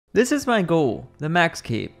This is my goal, the max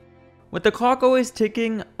cape. With the clock always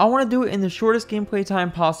ticking, I want to do it in the shortest gameplay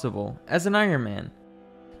time possible, as an Ironman.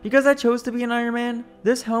 Because I chose to be an Ironman,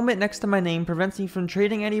 this helmet next to my name prevents me from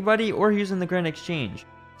trading anybody or using the Grand Exchange,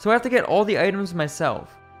 so I have to get all the items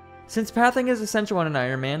myself. Since pathing is essential on an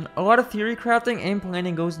Ironman, a lot of theory crafting and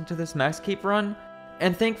planning goes into this max cape run,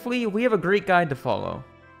 and thankfully we have a great guide to follow.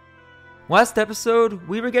 Last episode,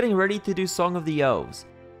 we were getting ready to do Song of the Elves,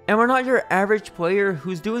 and we're not your average player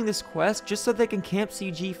who's doing this quest just so they can camp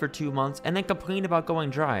CG for 2 months and then complain about going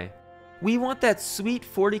dry. We want that sweet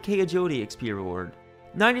 40k agility XP reward.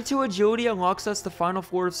 92 agility unlocks us the final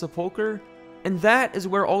floor of Sepulcher, and that is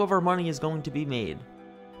where all of our money is going to be made.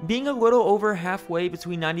 Being a little over halfway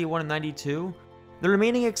between 91 and 92, the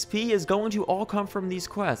remaining XP is going to all come from these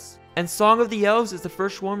quests, and Song of the Elves is the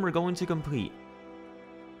first one we're going to complete.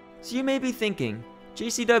 So you may be thinking,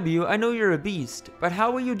 JCW, I know you're a beast, but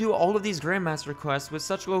how will you do all of these Grandmaster quests with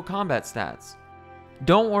such low combat stats?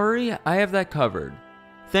 Don't worry, I have that covered.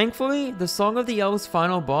 Thankfully, the Song of the Elves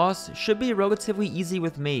final boss should be relatively easy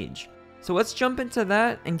with Mage, so let's jump into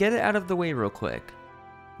that and get it out of the way real quick.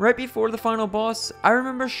 Right before the final boss, I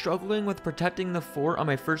remember struggling with protecting the fort on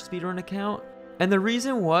my first speedrun account, and the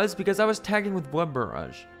reason was because I was tagging with Blood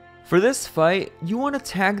Barrage. For this fight, you want to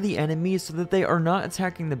tag the enemy so that they are not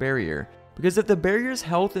attacking the barrier, because if the barrier's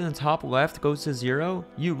health in the top left goes to 0,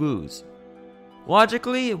 you lose.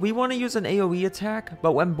 Logically, we want to use an AoE attack,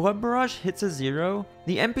 but when Blood Barrage hits a 0,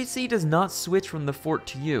 the NPC does not switch from the fort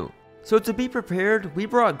to you. So to be prepared, we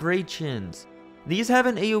brought Grey Chins. These have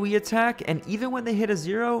an AoE attack, and even when they hit a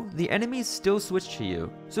 0, the enemies still switch to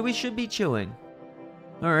you, so we should be chilling.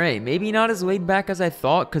 Alright, maybe not as laid back as I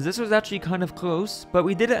thought, cause this was actually kind of close, but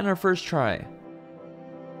we did it on our first try.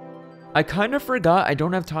 I kind of forgot I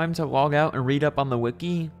don't have time to log out and read up on the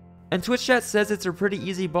wiki, and Twitch chat says it's a pretty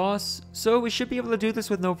easy boss, so we should be able to do this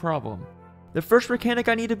with no problem. The first mechanic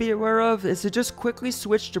I need to be aware of is to just quickly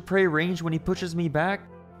switch to prey range when he pushes me back.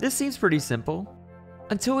 This seems pretty simple.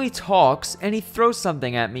 Until he talks and he throws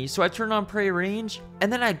something at me, so I turn on prey range,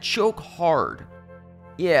 and then I choke hard.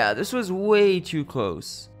 Yeah, this was way too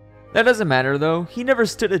close. That doesn't matter though, he never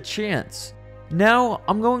stood a chance. Now,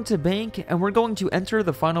 I'm going to bank and we're going to enter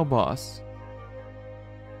the final boss.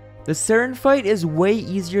 The Saren fight is way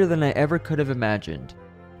easier than I ever could have imagined.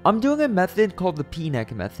 I'm doing a method called the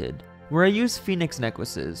P-neck method, where I use Phoenix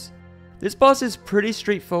necklaces. This boss is pretty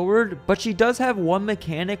straightforward, but she does have one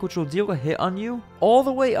mechanic which will deal a hit on you, all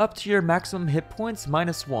the way up to your maximum hit points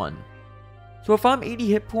 -1. So if I'm 80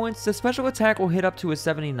 hit points, the special attack will hit up to a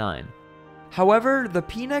 79. However, the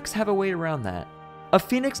P-necks have a way around that. A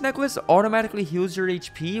Phoenix necklace automatically heals your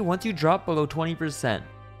HP once you drop below 20%.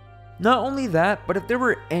 Not only that, but if there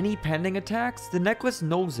were any pending attacks, the necklace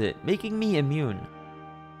nulls it, making me immune.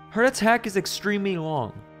 Her attack is extremely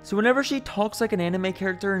long, so whenever she talks like an anime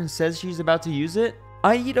character and says she's about to use it,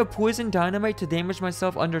 I eat a poison dynamite to damage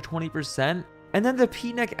myself under 20%, and then the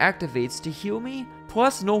P-neck activates to heal me,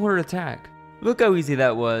 plus null her attack. Look how easy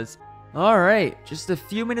that was. Alright, just a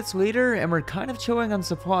few minutes later and we're kind of chilling on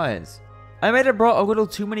supplies. I might have brought a little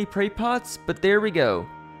too many prey pots, but there we go.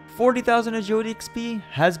 40,000 agility XP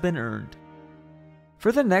has been earned.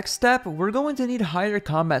 For the next step, we're going to need higher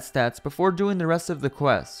combat stats before doing the rest of the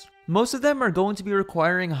quest. Most of them are going to be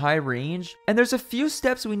requiring high range, and there's a few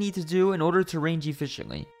steps we need to do in order to range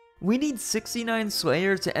efficiently. We need 69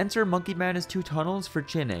 Slayer to enter Monkey Madness 2 tunnels for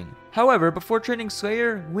chinning. However, before training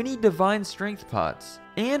Slayer, we need Divine Strength pots.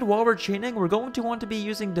 And while we're chinning, we're going to want to be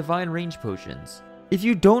using Divine Range potions. If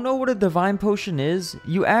you don't know what a Divine Potion is,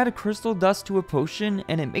 you add crystal dust to a potion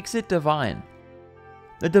and it makes it divine.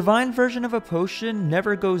 The divine version of a potion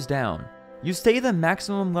never goes down. You stay the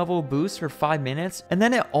maximum level boost for 5 minutes and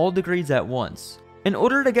then it all degrades at once. In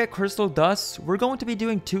order to get crystal dust, we're going to be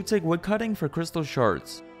doing 2-tick woodcutting for crystal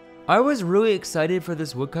shards. I was really excited for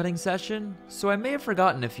this woodcutting session, so I may have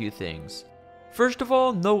forgotten a few things. First of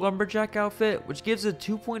all, no lumberjack outfit, which gives a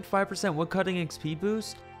 2.5% woodcutting XP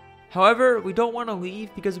boost. However, we don't want to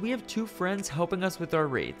leave because we have 2 friends helping us with our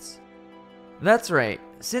rates. That's right,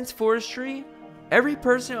 since forestry, every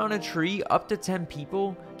person on a tree up to 10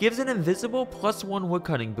 people gives an invisible +1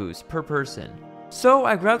 woodcutting boost per person. So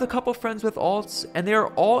I grabbed a couple friends with alts and they are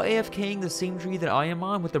all AFKing the same tree that I am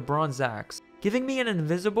on with the bronze axe, giving me an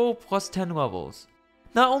invisible +10 levels.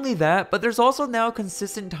 Not only that, but there's also now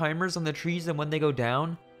consistent timers on the trees and when they go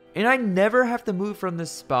down, and I never have to move from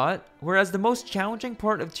this spot, whereas the most challenging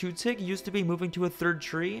part of 2-tick used to be moving to a 3rd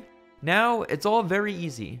tree. Now, it's all very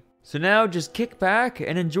easy. So now, just kick back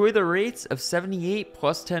and enjoy the rates of 78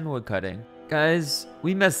 +10 woodcutting. Guys,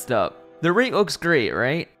 we messed up. The rate looks great,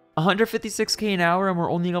 right? 156k an hour and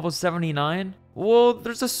we're only level 79? Well,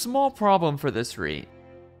 there's a small problem for this rate.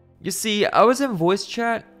 You see, I was in voice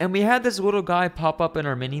chat and we had this little guy pop up in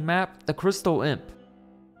our minimap, the Crystal Imp.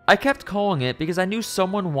 I kept calling it because I knew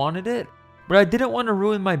someone wanted it, but I didn't want to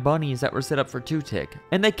ruin my bunnies that were set up for 2-tick,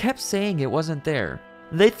 and they kept saying it wasn't there.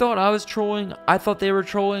 They thought I was trolling, I thought they were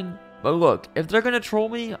trolling, but look, if they're gonna troll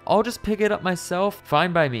me, I'll just pick it up myself,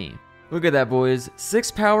 fine by me. Look at that, boys,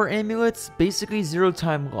 6 power amulets, basically 0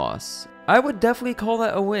 time loss. I would definitely call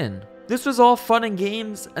that a win. This was all fun and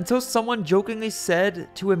games until someone jokingly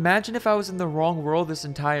said to imagine if I was in the wrong world this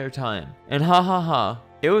entire time. And ha ha ha,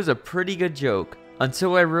 it was a pretty good joke.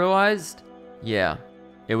 Until I realized, yeah,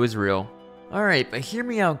 it was real. Alright, but hear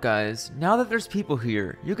me out guys, now that there's people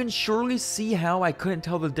here, you can surely see how I couldn't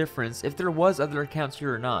tell the difference if there was other accounts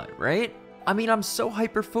here or not, right? I mean, I'm so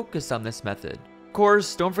hyper focused on this method. Of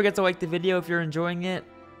course, don't forget to like the video if you're enjoying it,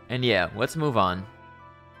 and yeah, let's move on.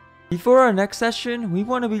 Before our next session, we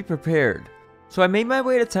want to be prepared. So I made my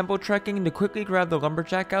way to temple trekking to quickly grab the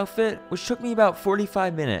lumberjack outfit, which took me about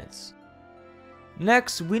 45 minutes.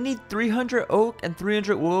 Next, we need 300 oak and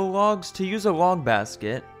 300 willow logs to use a log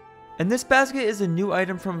basket. And this basket is a new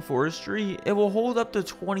item from forestry, it will hold up to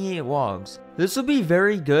 28 logs. This will be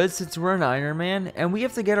very good since we're an Ironman and we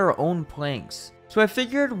have to get our own planks. So I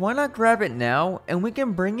figured why not grab it now and we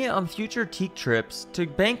can bring it on future teak trips to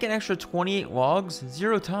bank an extra 28 logs,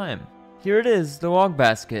 0 time. Here it is, the log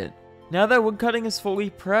basket. Now that woodcutting is fully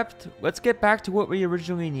prepped, let's get back to what we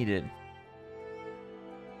originally needed.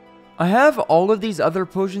 I have all of these other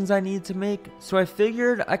potions I need to make, so I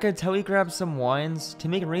figured I could telegrab some wines to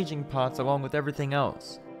make ranging pots along with everything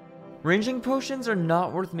else. Ranging potions are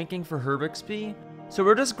not worth making for herb XP, so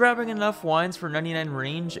we're just grabbing enough wines for 99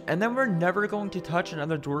 range, and then we're never going to touch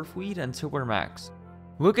another dwarf weed until we're max.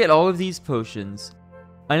 Look at all of these potions.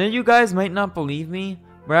 I know you guys might not believe me,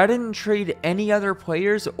 but I didn't trade any other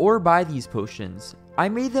players or buy these potions. I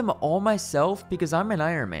made them all myself because I'm an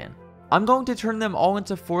Ironman. I'm going to turn them all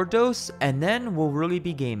into 4 dose and then we'll really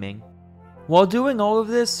be gaming. While doing all of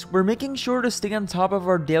this, we're making sure to stay on top of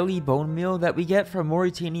our daily bone meal that we get from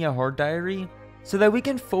Mauritania Hard Diary so that we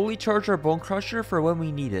can fully charge our bone crusher for when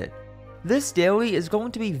we need it. This daily is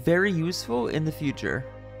going to be very useful in the future.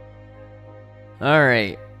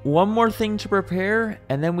 Alright, one more thing to prepare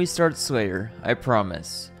and then we start Slayer, I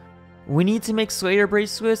promise. We need to make Slayer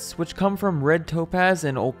bracelets which come from red topaz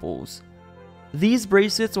and opals. These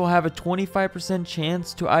bracelets will have a 25%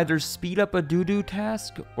 chance to either speed up a doo-doo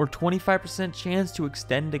task or 25% chance to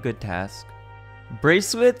extend a good task.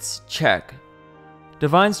 Bracelets? Check.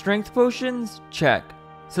 Divine Strength Potions? Check.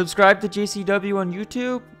 Subscribe to JCW on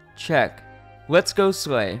YouTube? Check. Let's go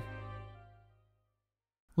slay.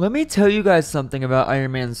 Let me tell you guys something about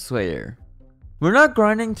Ironman Slayer. We're not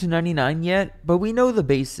grinding to 99 yet, but we know the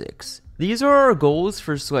basics. These are our goals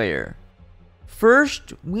for Slayer.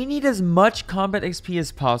 First, we need as much combat XP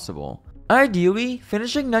as possible. Ideally,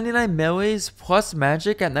 finishing 99 melees plus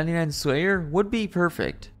magic at 99 Slayer would be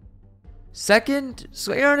perfect. Second,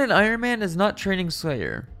 Slayer on an Ironman is not training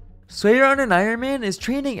Slayer. Slayer on an Ironman is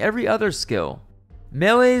training every other skill.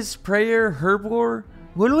 Melees, prayer, herblore,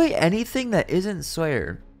 literally anything that isn't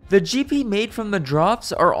Slayer. The GP made from the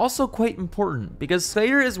drops are also quite important because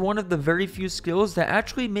Slayer is one of the very few skills that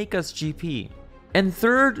actually make us GP. And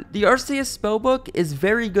third, the Arceus spellbook is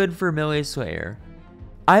very good for melee Slayer.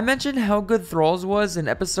 I mentioned how good Thralls was in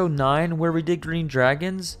episode 9 where we did Green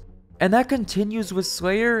Dragons, and that continues with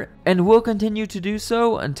Slayer and will continue to do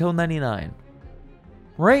so until 99.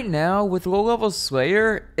 Right now, with low level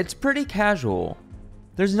Slayer, it's pretty casual.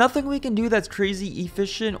 There's nothing we can do that's crazy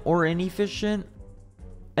efficient or inefficient,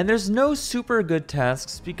 and there's no super good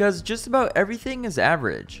tasks because just about everything is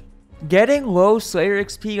average. Getting low Slayer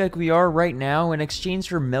XP like we are right now in exchange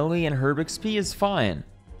for melee and herb XP is fine.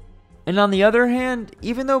 And on the other hand,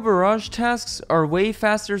 even though barrage tasks are way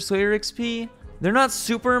faster Slayer XP, they're not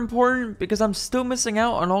super important because I'm still missing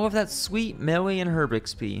out on all of that sweet melee and herb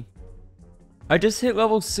XP. I just hit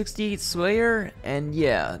level 68 Slayer, and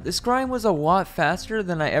yeah, this grind was a lot faster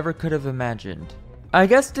than I ever could have imagined. I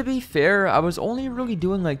guess to be fair, I was only really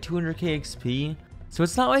doing like 200k XP, so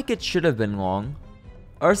it's not like it should have been long.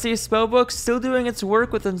 Arceus Spellbook still doing its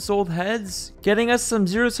work with Unsouled Heads, getting us some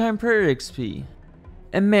 0-time prayer XP.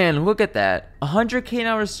 And man, look at that, 100k an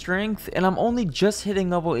hour strength and I'm only just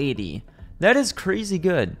hitting level 80. That is crazy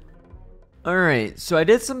good. Alright, so I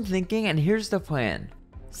did some thinking and here's the plan.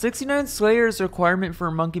 69 Slayer is a requirement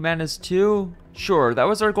for Monkey Madness 2, sure, that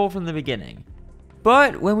was our goal from the beginning.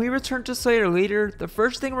 But when we return to Slayer later, the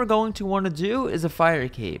first thing we're going to want to do is a Fire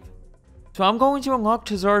Cape. So I'm going to unlock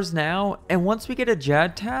Tazars now, and once we get a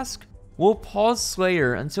Jad task, we'll pause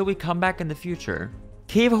Slayer until we come back in the future.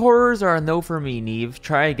 Cave horrors are a no for me, Neve.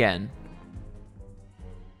 Try again.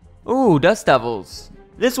 Ooh, Dust Devils.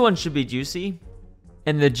 This one should be juicy.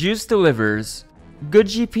 And the juice delivers. Good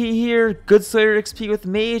GP here, good Slayer XP with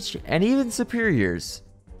Mage, and even Superiors.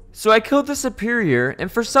 So I killed the Superior,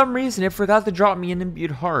 and for some reason it forgot to drop me an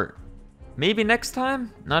Imbued Heart. Maybe next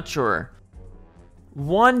time? Not sure.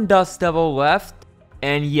 One Dust Devil left,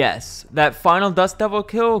 and yes, that final Dust Devil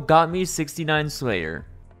kill got me 69 Slayer.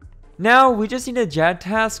 Now we just need a Jad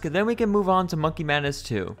task, then we can move on to Monkey Madness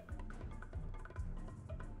 2.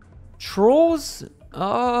 Trolls?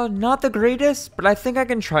 Not the greatest, but I think I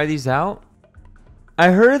can try these out. I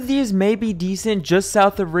heard these may be decent just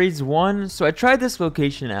south of Raids 1, so I tried this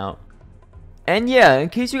location out. And yeah, in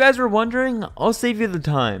case you guys were wondering, I'll save you the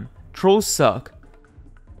time. Trolls suck.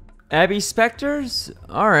 Abbey Spectres?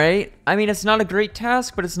 Alright. I mean, it's not a great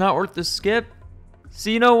task, but it's not worth the skip. So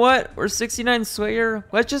you know what? We're 69 Slayer.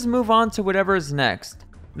 Let's just move on to whatever is next.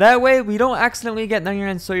 That way, we don't accidentally get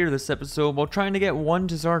 99 Slayer this episode while trying to get one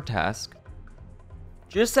Dazar task.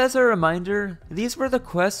 Just as a reminder, these were the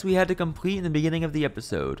quests we had to complete in the beginning of the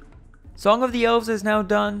episode. Song of the Elves is now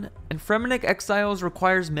done, and Fremennik Exiles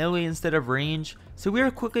requires melee instead of range, so we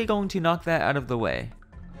are quickly going to knock that out of the way.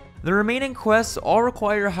 The remaining quests all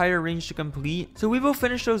require higher range to complete, so we will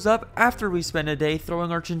finish those up after we spend a day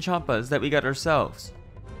throwing our Chinchompas that we got ourselves.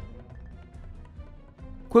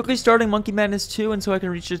 Quickly starting Monkey Madness 2 until I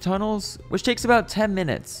can reach the tunnels, which takes about 10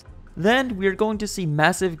 minutes. Then we are going to see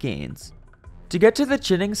massive gains. To get to the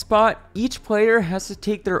chinning spot, each player has to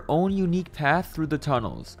take their own unique path through the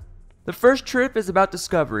tunnels. The first trip is about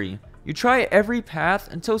discovery. You try every path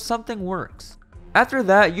until something works. After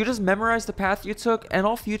that, you just memorize the path you took and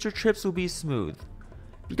all future trips will be smooth.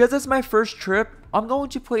 Because it's my first trip, I'm going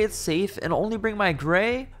to play it safe and only bring my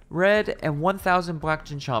gray, red, and 1000 black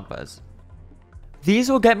Chinchompas. These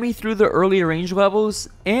will get me through the early range levels,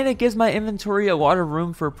 and it gives my inventory a lot of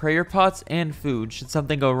room for prayer pots and food should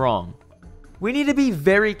something go wrong. We need to be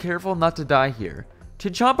very careful not to die here.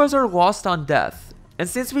 Chinchompas are lost on death, and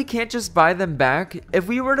since we can't just buy them back, if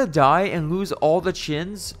we were to die and lose all the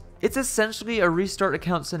chins, it's essentially a restart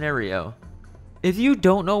account scenario. If you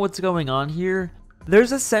don't know what's going on here,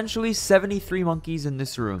 there's essentially 73 monkeys in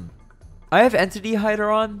this room. I have Entity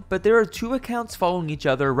Hider on, but there are 2 accounts following each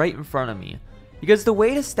other right in front of me, because the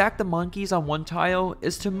way to stack the monkeys on one tile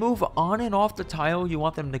is to move on and off the tile you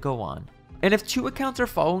want them to go on. And if 2 accounts are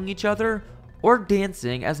following each other, or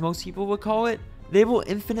dancing as most people would call it, they will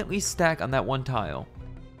infinitely stack on that one tile.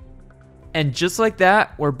 And just like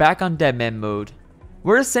that, we're back on Deadman mode.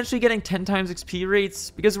 We're essentially getting 10 times XP rates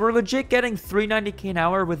because we're legit getting 390k an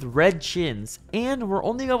hour with red chins, and we're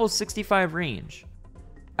only level 65 range.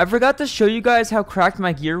 I forgot to show you guys how cracked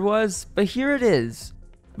my gear was, but here it is.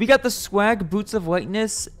 We got the swag Boots of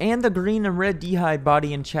Lightness and the green and red D'hide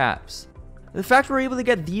body and chaps. The fact we're able to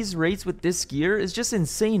get these rates with this gear is just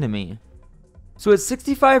insane to me. So at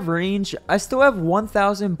 65 range, I still have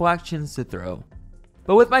 1000 black chins to throw.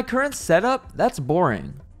 But with my current setup, that's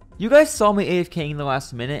boring. You guys saw me AFKing the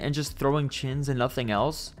last minute and just throwing chins and nothing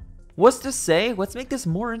else. What's to say? Let's make this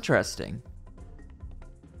more interesting.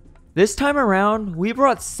 This time around, we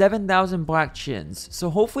brought 7000 black chins,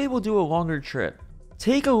 so hopefully we'll do a longer trip.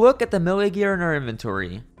 Take a look at the melee gear in our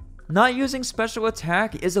inventory. Not using special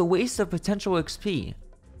attack is a waste of potential XP.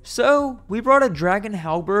 So, we brought a Dragon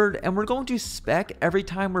Halberd and we're going to spec every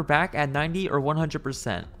time we're back at 90 or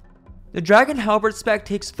 100%. The Dragon Halberd spec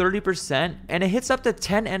takes 30% and it hits up to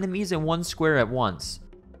 10 enemies in one square at once.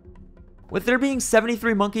 With there being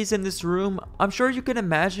 73 monkeys in this room, I'm sure you can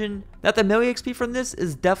imagine that the melee XP from this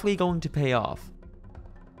is definitely going to pay off.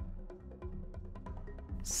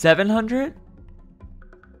 700?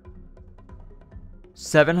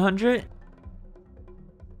 700?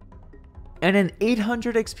 And an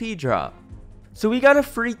 800 XP drop. So we got a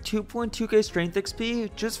free 2.2k strength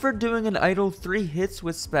XP just for doing an idle 3 hits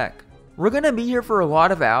with spec. We're gonna be here for a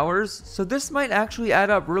lot of hours, so this might actually add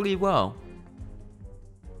up really well.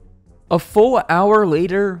 A full hour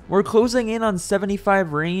later, we're closing in on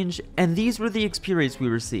 75 range, and these were the XP rates we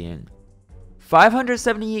were seeing.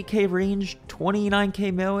 578k range,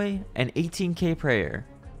 29k melee, and 18k prayer.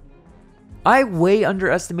 I way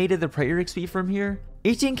underestimated the prayer XP from here.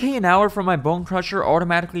 18k an hour from my Bone Crusher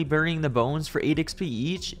automatically burying the bones for 8 XP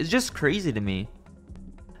each is just crazy to me.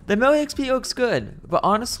 The melee XP looks good, but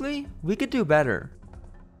honestly, we could do better.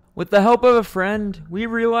 With the help of a friend, we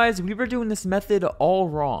realized we were doing this method all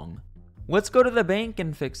wrong. Let's go to the bank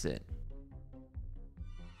and fix it.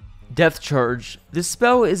 Death Charge. This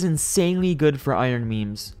spell is insanely good for iron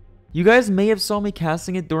memes. You guys may have saw me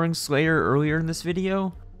casting it during Slayer earlier in this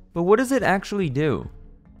video, but what does it actually do?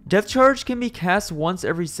 Death Charge can be cast once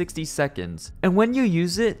every 60 seconds, and when you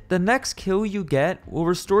use it, the next kill you get will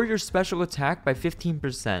restore your special attack by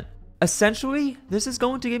 15%. Essentially, this is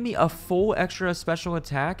going to give me a full extra special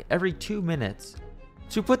attack every 2 minutes.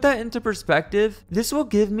 To put that into perspective, this will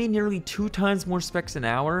give me nearly 2 times more specs an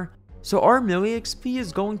hour, so our melee XP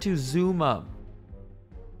is going to zoom up.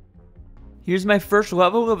 Here's my first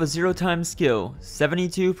level of a 0-time skill,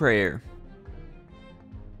 72 Prayer.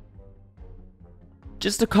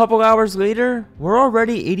 Just a couple hours later, we're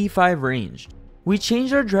already 85 ranged. We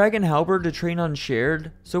changed our Dragon Halberd to train on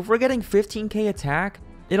Shared, so if we're getting 15k attack,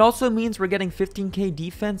 it also means we're getting 15k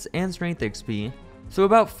defense and strength XP, so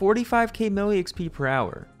about 45k melee XP per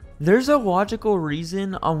hour. There's a logical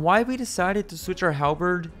reason on why we decided to switch our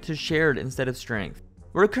Halberd to Shared instead of Strength.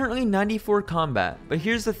 We're currently 94 combat, but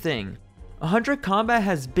here's the thing, 100 combat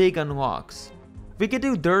has big unlocks. We could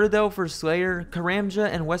do Duradel for Slayer, Karamja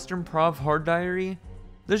and Western Prov Hard Diary.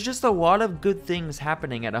 There's just a lot of good things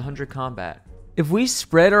happening at 100 combat. If we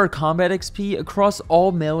spread our combat XP across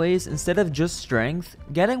all melees instead of just strength,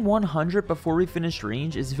 getting 100 before we finish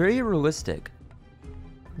range is very realistic.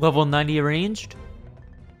 Level 90 ranged,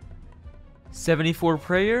 74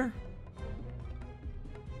 prayer,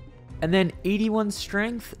 and then 81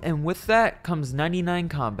 strength, and with that comes 99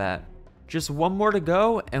 combat. Just one more to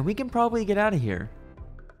go and we can probably get out of here.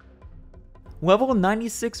 Level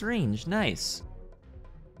 96 range, nice.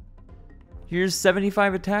 Here's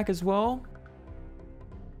 75 attack as well.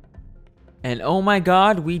 And oh my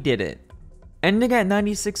god, we did it. Ending at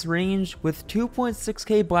 96 range with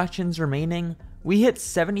 2.6k black chins remaining, we hit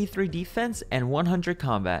 73 defense and 100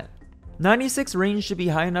 combat. 96 range should be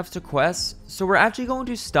high enough to quest, so we're actually going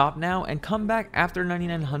to stop now and come back after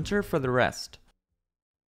 99 hunter for the rest.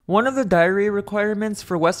 One of the diary requirements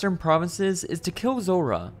for Western provinces is to kill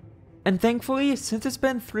Zora, and thankfully, since it's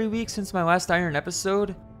been 3 weeks since my last Iron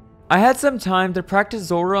episode, I had some time to practice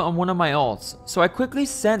Zora on one of my alts, so I quickly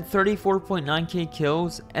sent 34.9k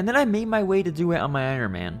kills, and then I made my way to do it on my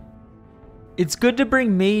Ironman. It's good to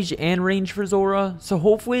bring mage and range for Zora, so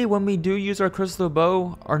hopefully when we do use our crystal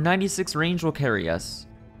bow, our 96 range will carry us.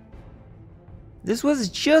 This was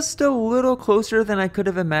just a little closer than I could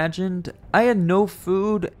have imagined. I had no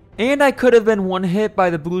food, and I could have been one hit by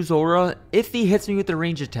the blue Zora if he hits me with the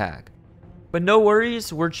range attack. But no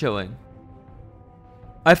worries, we're chilling.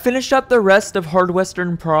 I finished up the rest of Hard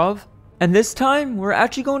Western Prov, and this time we're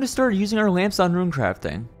actually going to start using our lamps on rune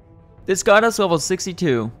crafting. This got us level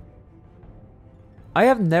 62. I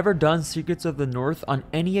have never done Secrets of the North on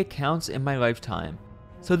any accounts in my lifetime,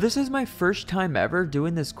 so this is my first time ever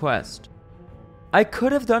doing this quest. I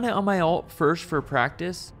could have done it on my alt first for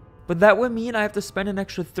practice, but that would mean I have to spend an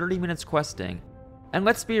extra 30 minutes questing. And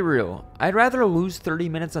let's be real, I'd rather lose 30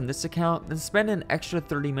 minutes on this account than spend an extra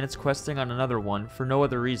 30 minutes questing on another one for no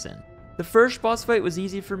other reason. The first boss fight was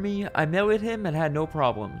easy for me, I meleeed him and had no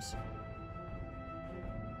problems.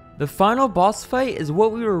 The final boss fight is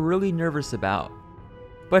what we were really nervous about.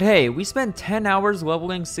 But hey, we spent 10 hours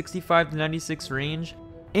leveling 65 to 96 range,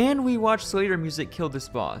 and we watched Slayer music kill this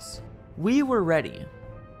boss. We were ready.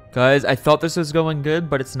 Guys, I thought this was going good,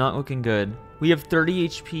 but it's not looking good. We have 30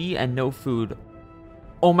 HP and no food.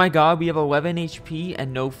 Oh my god, we have 11 HP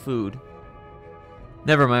and no food.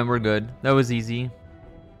 Never mind, we're good. That was easy.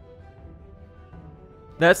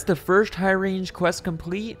 That's the first high range quest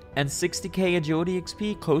complete, and 60k agility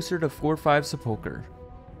XP closer to 4-5 sepulcher.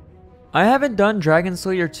 I haven't done Dragon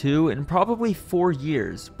Slayer 2 in probably 4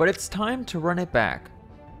 years, but it's time to run it back.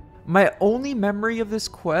 My only memory of this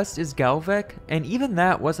quest is Galvek, and even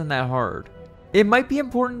that wasn't that hard. It might be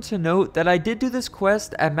important to note that I did do this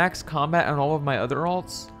quest at max combat on all of my other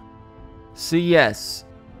alts. So yes,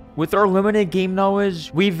 with our limited game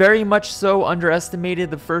knowledge, we very much so underestimated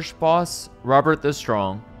the first boss, Robert the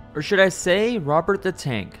Strong. Or should I say, Robert the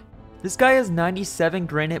Tank. This guy has 97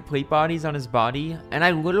 granite plate bodies on his body, and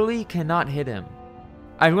I literally cannot hit him.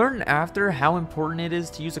 I learned after how important it is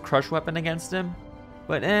to use a crush weapon against him,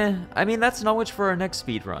 but I mean that's knowledge for our next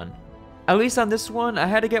speedrun. At least on this one, I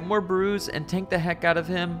had to get more brews and tank the heck out of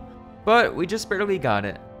him, but we just barely got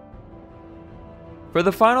it. For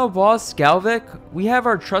the final boss, Galvek, we have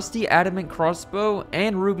our trusty adamant crossbow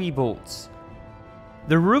and ruby bolts.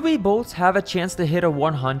 The ruby bolts have a chance to hit a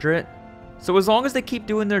 100, so as long as they keep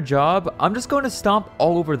doing their job, I'm just going to stomp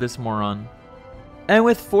all over this moron. And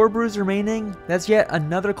with 4 brews remaining, that's yet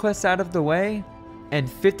another quest out of the way, and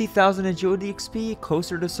 50,000 agility XP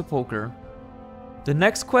closer to sepulcher. The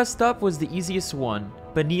next quest up was the easiest one,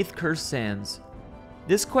 Beneath Cursed Sands.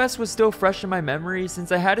 This quest was still fresh in my memory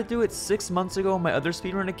since I had to do it 6 months ago on my other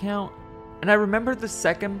speedrun account, and I remember the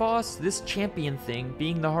second boss, this champion thing,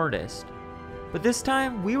 being the hardest. but this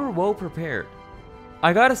time we were well prepared.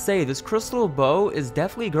 I gotta say, this crystal bow is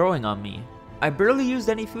definitely growing on me. I barely used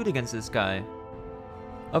any food against this guy.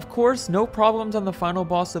 Of course, no problems on the final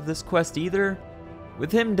boss of this quest either.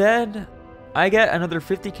 With him dead, I get another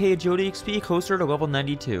 50k agility XP closer to level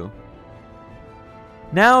 92.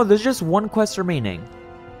 Now, there's just one quest remaining.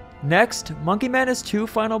 Next, Monkey Madness 2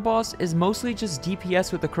 final boss is mostly just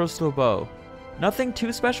DPS with the crystal bow. Nothing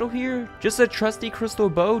too special here, just a trusty crystal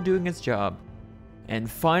bow doing its job. And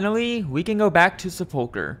finally, we can go back to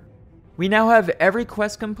Sepulcher. We now have every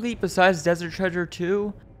quest complete besides Desert Treasure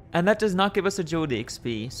 2, and that does not give us agility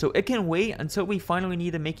XP, so it can wait until we finally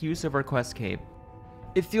need to make use of our quest cape.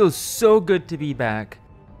 It feels so good to be back.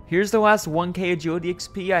 Here's the last 1k agility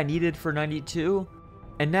XP I needed for 92,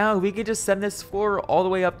 and now we can just send this floor all the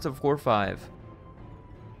way up to floor 5.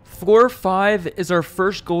 Floor 5 is our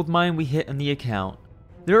first gold mine we hit in the account.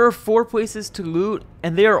 There are 4 places to loot,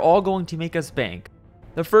 and they are all going to make us bank.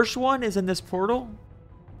 The first one is in this portal,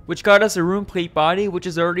 which got us a rune plate body, which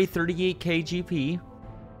is already 38k GP.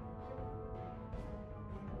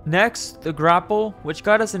 Next, the grapple, which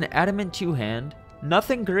got us an adamant 2-hand.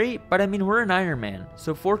 Nothing great, but I mean we're an Ironman,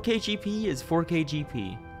 so 4k GP is 4k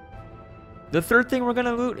GP. The third thing we're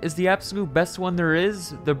gonna loot is the absolute best one there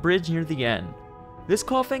is, the bridge near the end. This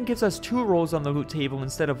coffin gives us 2 rolls on the loot table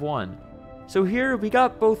instead of 1. So here we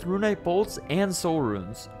got both runite bolts and soul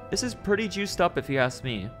runes. This is pretty juiced up if you ask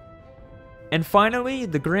me. And finally,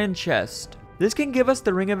 the grand chest. This can give us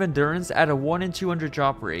the ring of endurance at a 1 in 200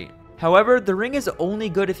 drop rate. However, the ring is only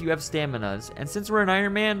good if you have staminas, and since we're an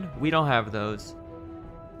Ironman, we don't have those.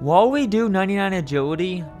 While we do 99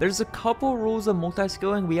 agility, there's a couple rules of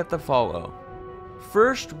multi-skilling we have to follow.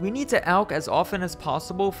 First, we need to alch as often as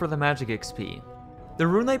possible for the magic XP. The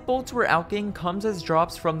runite bolts we're alching comes as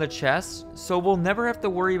drops from the chest, so we'll never have to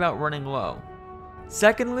worry about running low.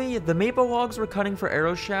 Secondly, the maple logs we're cutting for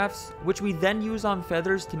arrow shafts, which we then use on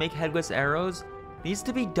feathers to make headless arrows, needs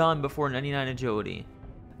to be done before 99 agility.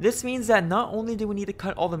 This means that not only do we need to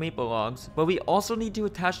cut all the maple logs, but we also need to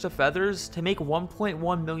attach the feathers to make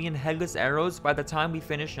 1.1 million headless arrows by the time we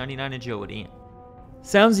finish 99 agility.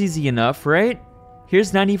 Sounds easy enough, right?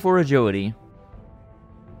 Here's 94 agility.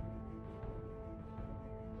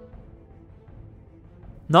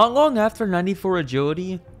 Not long after 94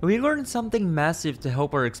 agility, we learned something massive to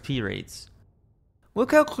help our XP rates.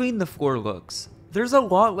 Look how clean the floor looks. There's a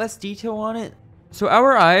lot less detail on it, so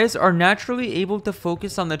our eyes are naturally able to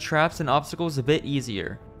focus on the traps and obstacles a bit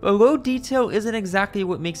easier. But low detail isn't exactly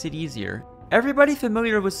what makes it easier. Everybody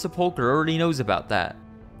familiar with Sepulcher already knows about that.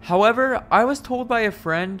 However, I was told by a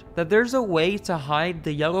friend that there's a way to hide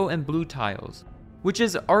the yellow and blue tiles, which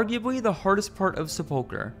is arguably the hardest part of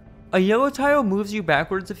Sepulcher. A yellow tile moves you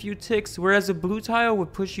backwards a few ticks, whereas a blue tile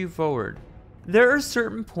would push you forward. There are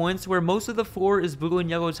certain points where most of the floor is blue and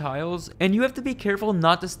yellow tiles, and you have to be careful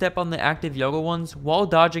not to step on the active yellow ones while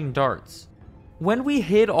dodging darts. When we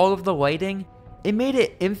hid all of the lighting, it made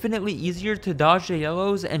it infinitely easier to dodge the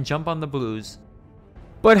yellows and jump on the blues.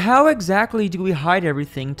 But how exactly do we hide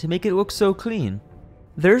everything to make it look so clean?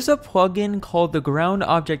 There's a plugin called the Ground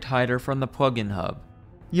Object Hider from the plugin hub.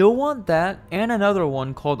 You'll want that and another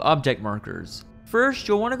one called Object Markers. First,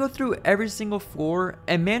 you'll want to go through every single floor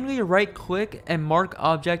and manually right click and mark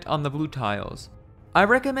object on the blue tiles. I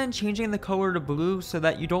recommend changing the color to blue so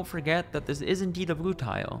that you don't forget that this is indeed a blue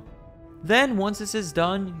tile. Then once this is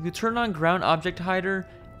done, you turn on Ground Object Hider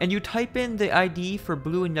and you type in the ID for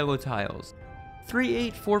blue and yellow tiles,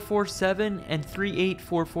 38447 and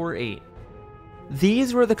 38448.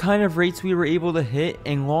 These were the kind of rates we were able to hit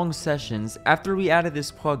in long sessions after we added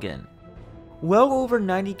this plugin. Well over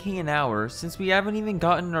 90k an hour since we haven't even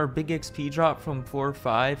gotten our big XP drop from floor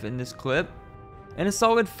 5 in this clip, and a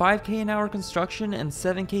solid 5k an hour construction and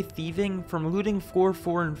 7k thieving from looting floor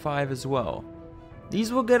 4 and 5 as well.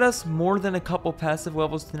 These will get us more than a couple passive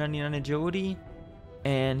levels to 99 agility,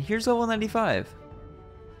 and here's level 95.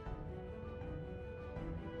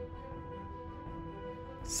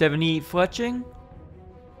 78 fletching,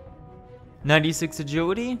 96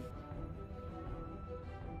 agility,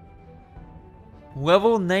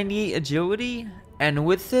 level 98 agility, and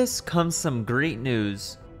with this comes some great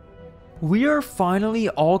news. We are finally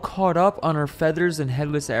all caught up on our feathers and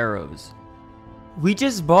headless arrows. We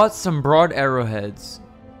just bought some broad arrowheads.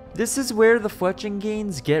 This is where the fletching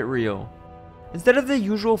gains get real. Instead of the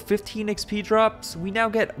usual 15 XP drops, we now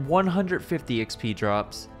get 150 XP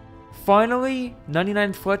drops. Finally,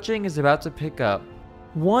 99 fletching is about to pick up.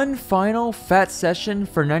 One final fat session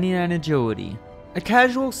for 99 agility. A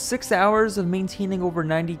casual 6 hours of maintaining over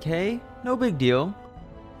 90k, no big deal.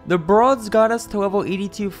 The broads got us to level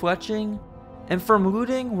 82 fletching, And from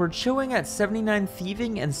looting, we're chilling at 79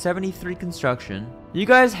 thieving and 73 construction. You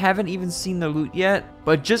guys haven't even seen the loot yet,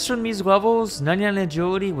 but just from these levels, 99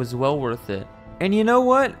 agility was well worth it. And you know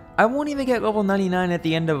what? I won't even get level 99 at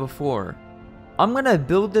the end of a floor. I'm gonna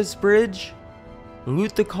build this bridge,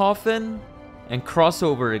 loot the coffin, and cross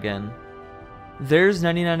over again. There's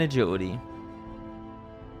 99 agility.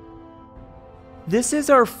 This is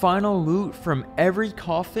our final loot from every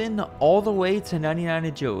coffin all the way to 99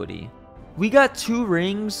 agility. We got 2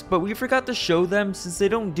 rings, but we forgot to show them since they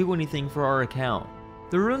don't do anything for our account.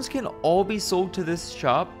 The runes can all be sold to this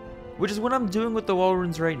shop, which is what I'm doing with the wall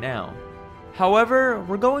runes right now. However,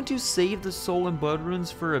 we're going to save the soul and blood runes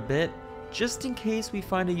for a bit, just in case we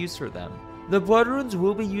find a use for them. The blood runes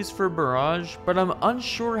will be used for barrage, but I'm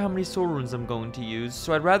unsure how many soul runes I'm going to use,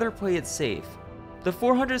 so I'd rather play it safe. The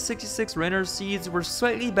 466 Renner seeds were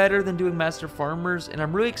slightly better than doing Master Farmers, and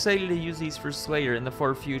I'm really excited to use these for Slayer in the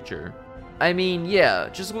far future. I mean, yeah,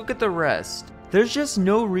 just look at the rest. There's just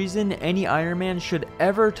no reason any Ironman should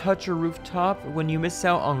ever touch a rooftop when you miss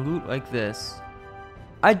out on loot like this.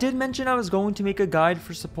 I did mention I was going to make a guide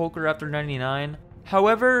for Sepulchre after 99.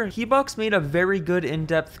 However, Hebox made a very good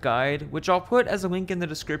in-depth guide, which I'll put as a link in the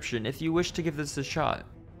description if you wish to give this a shot.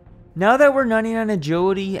 Now that we're 99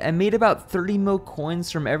 agility and made about 30 mil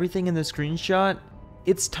coins from everything in the screenshot,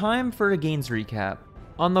 it's time for a gains recap.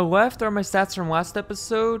 On the left are my stats from last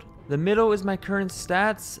episode, the middle is my current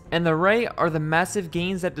stats, and the right are the massive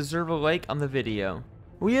gains that deserve a like on the video.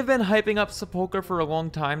 We have been hyping up Sepulchre for a long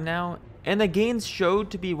time now, and the gains showed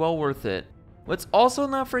to be well worth it. Let's also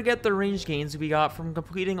not forget the range gains we got from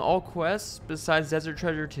completing all quests besides Desert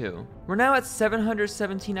Treasure 2. We're now at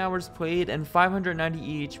 717 hours played and 590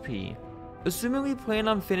 EHP. Assuming we plan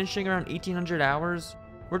on finishing around 1800 hours,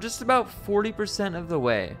 we're just about 40% of the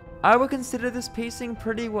way. I would consider this pacing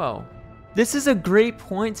pretty well. This is a great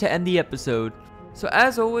point to end the episode, so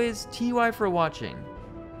as always, TY for watching.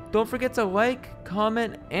 Don't forget to like,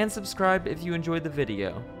 comment, and subscribe if you enjoyed the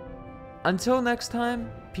video. Until next time,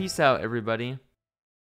 peace out everybody.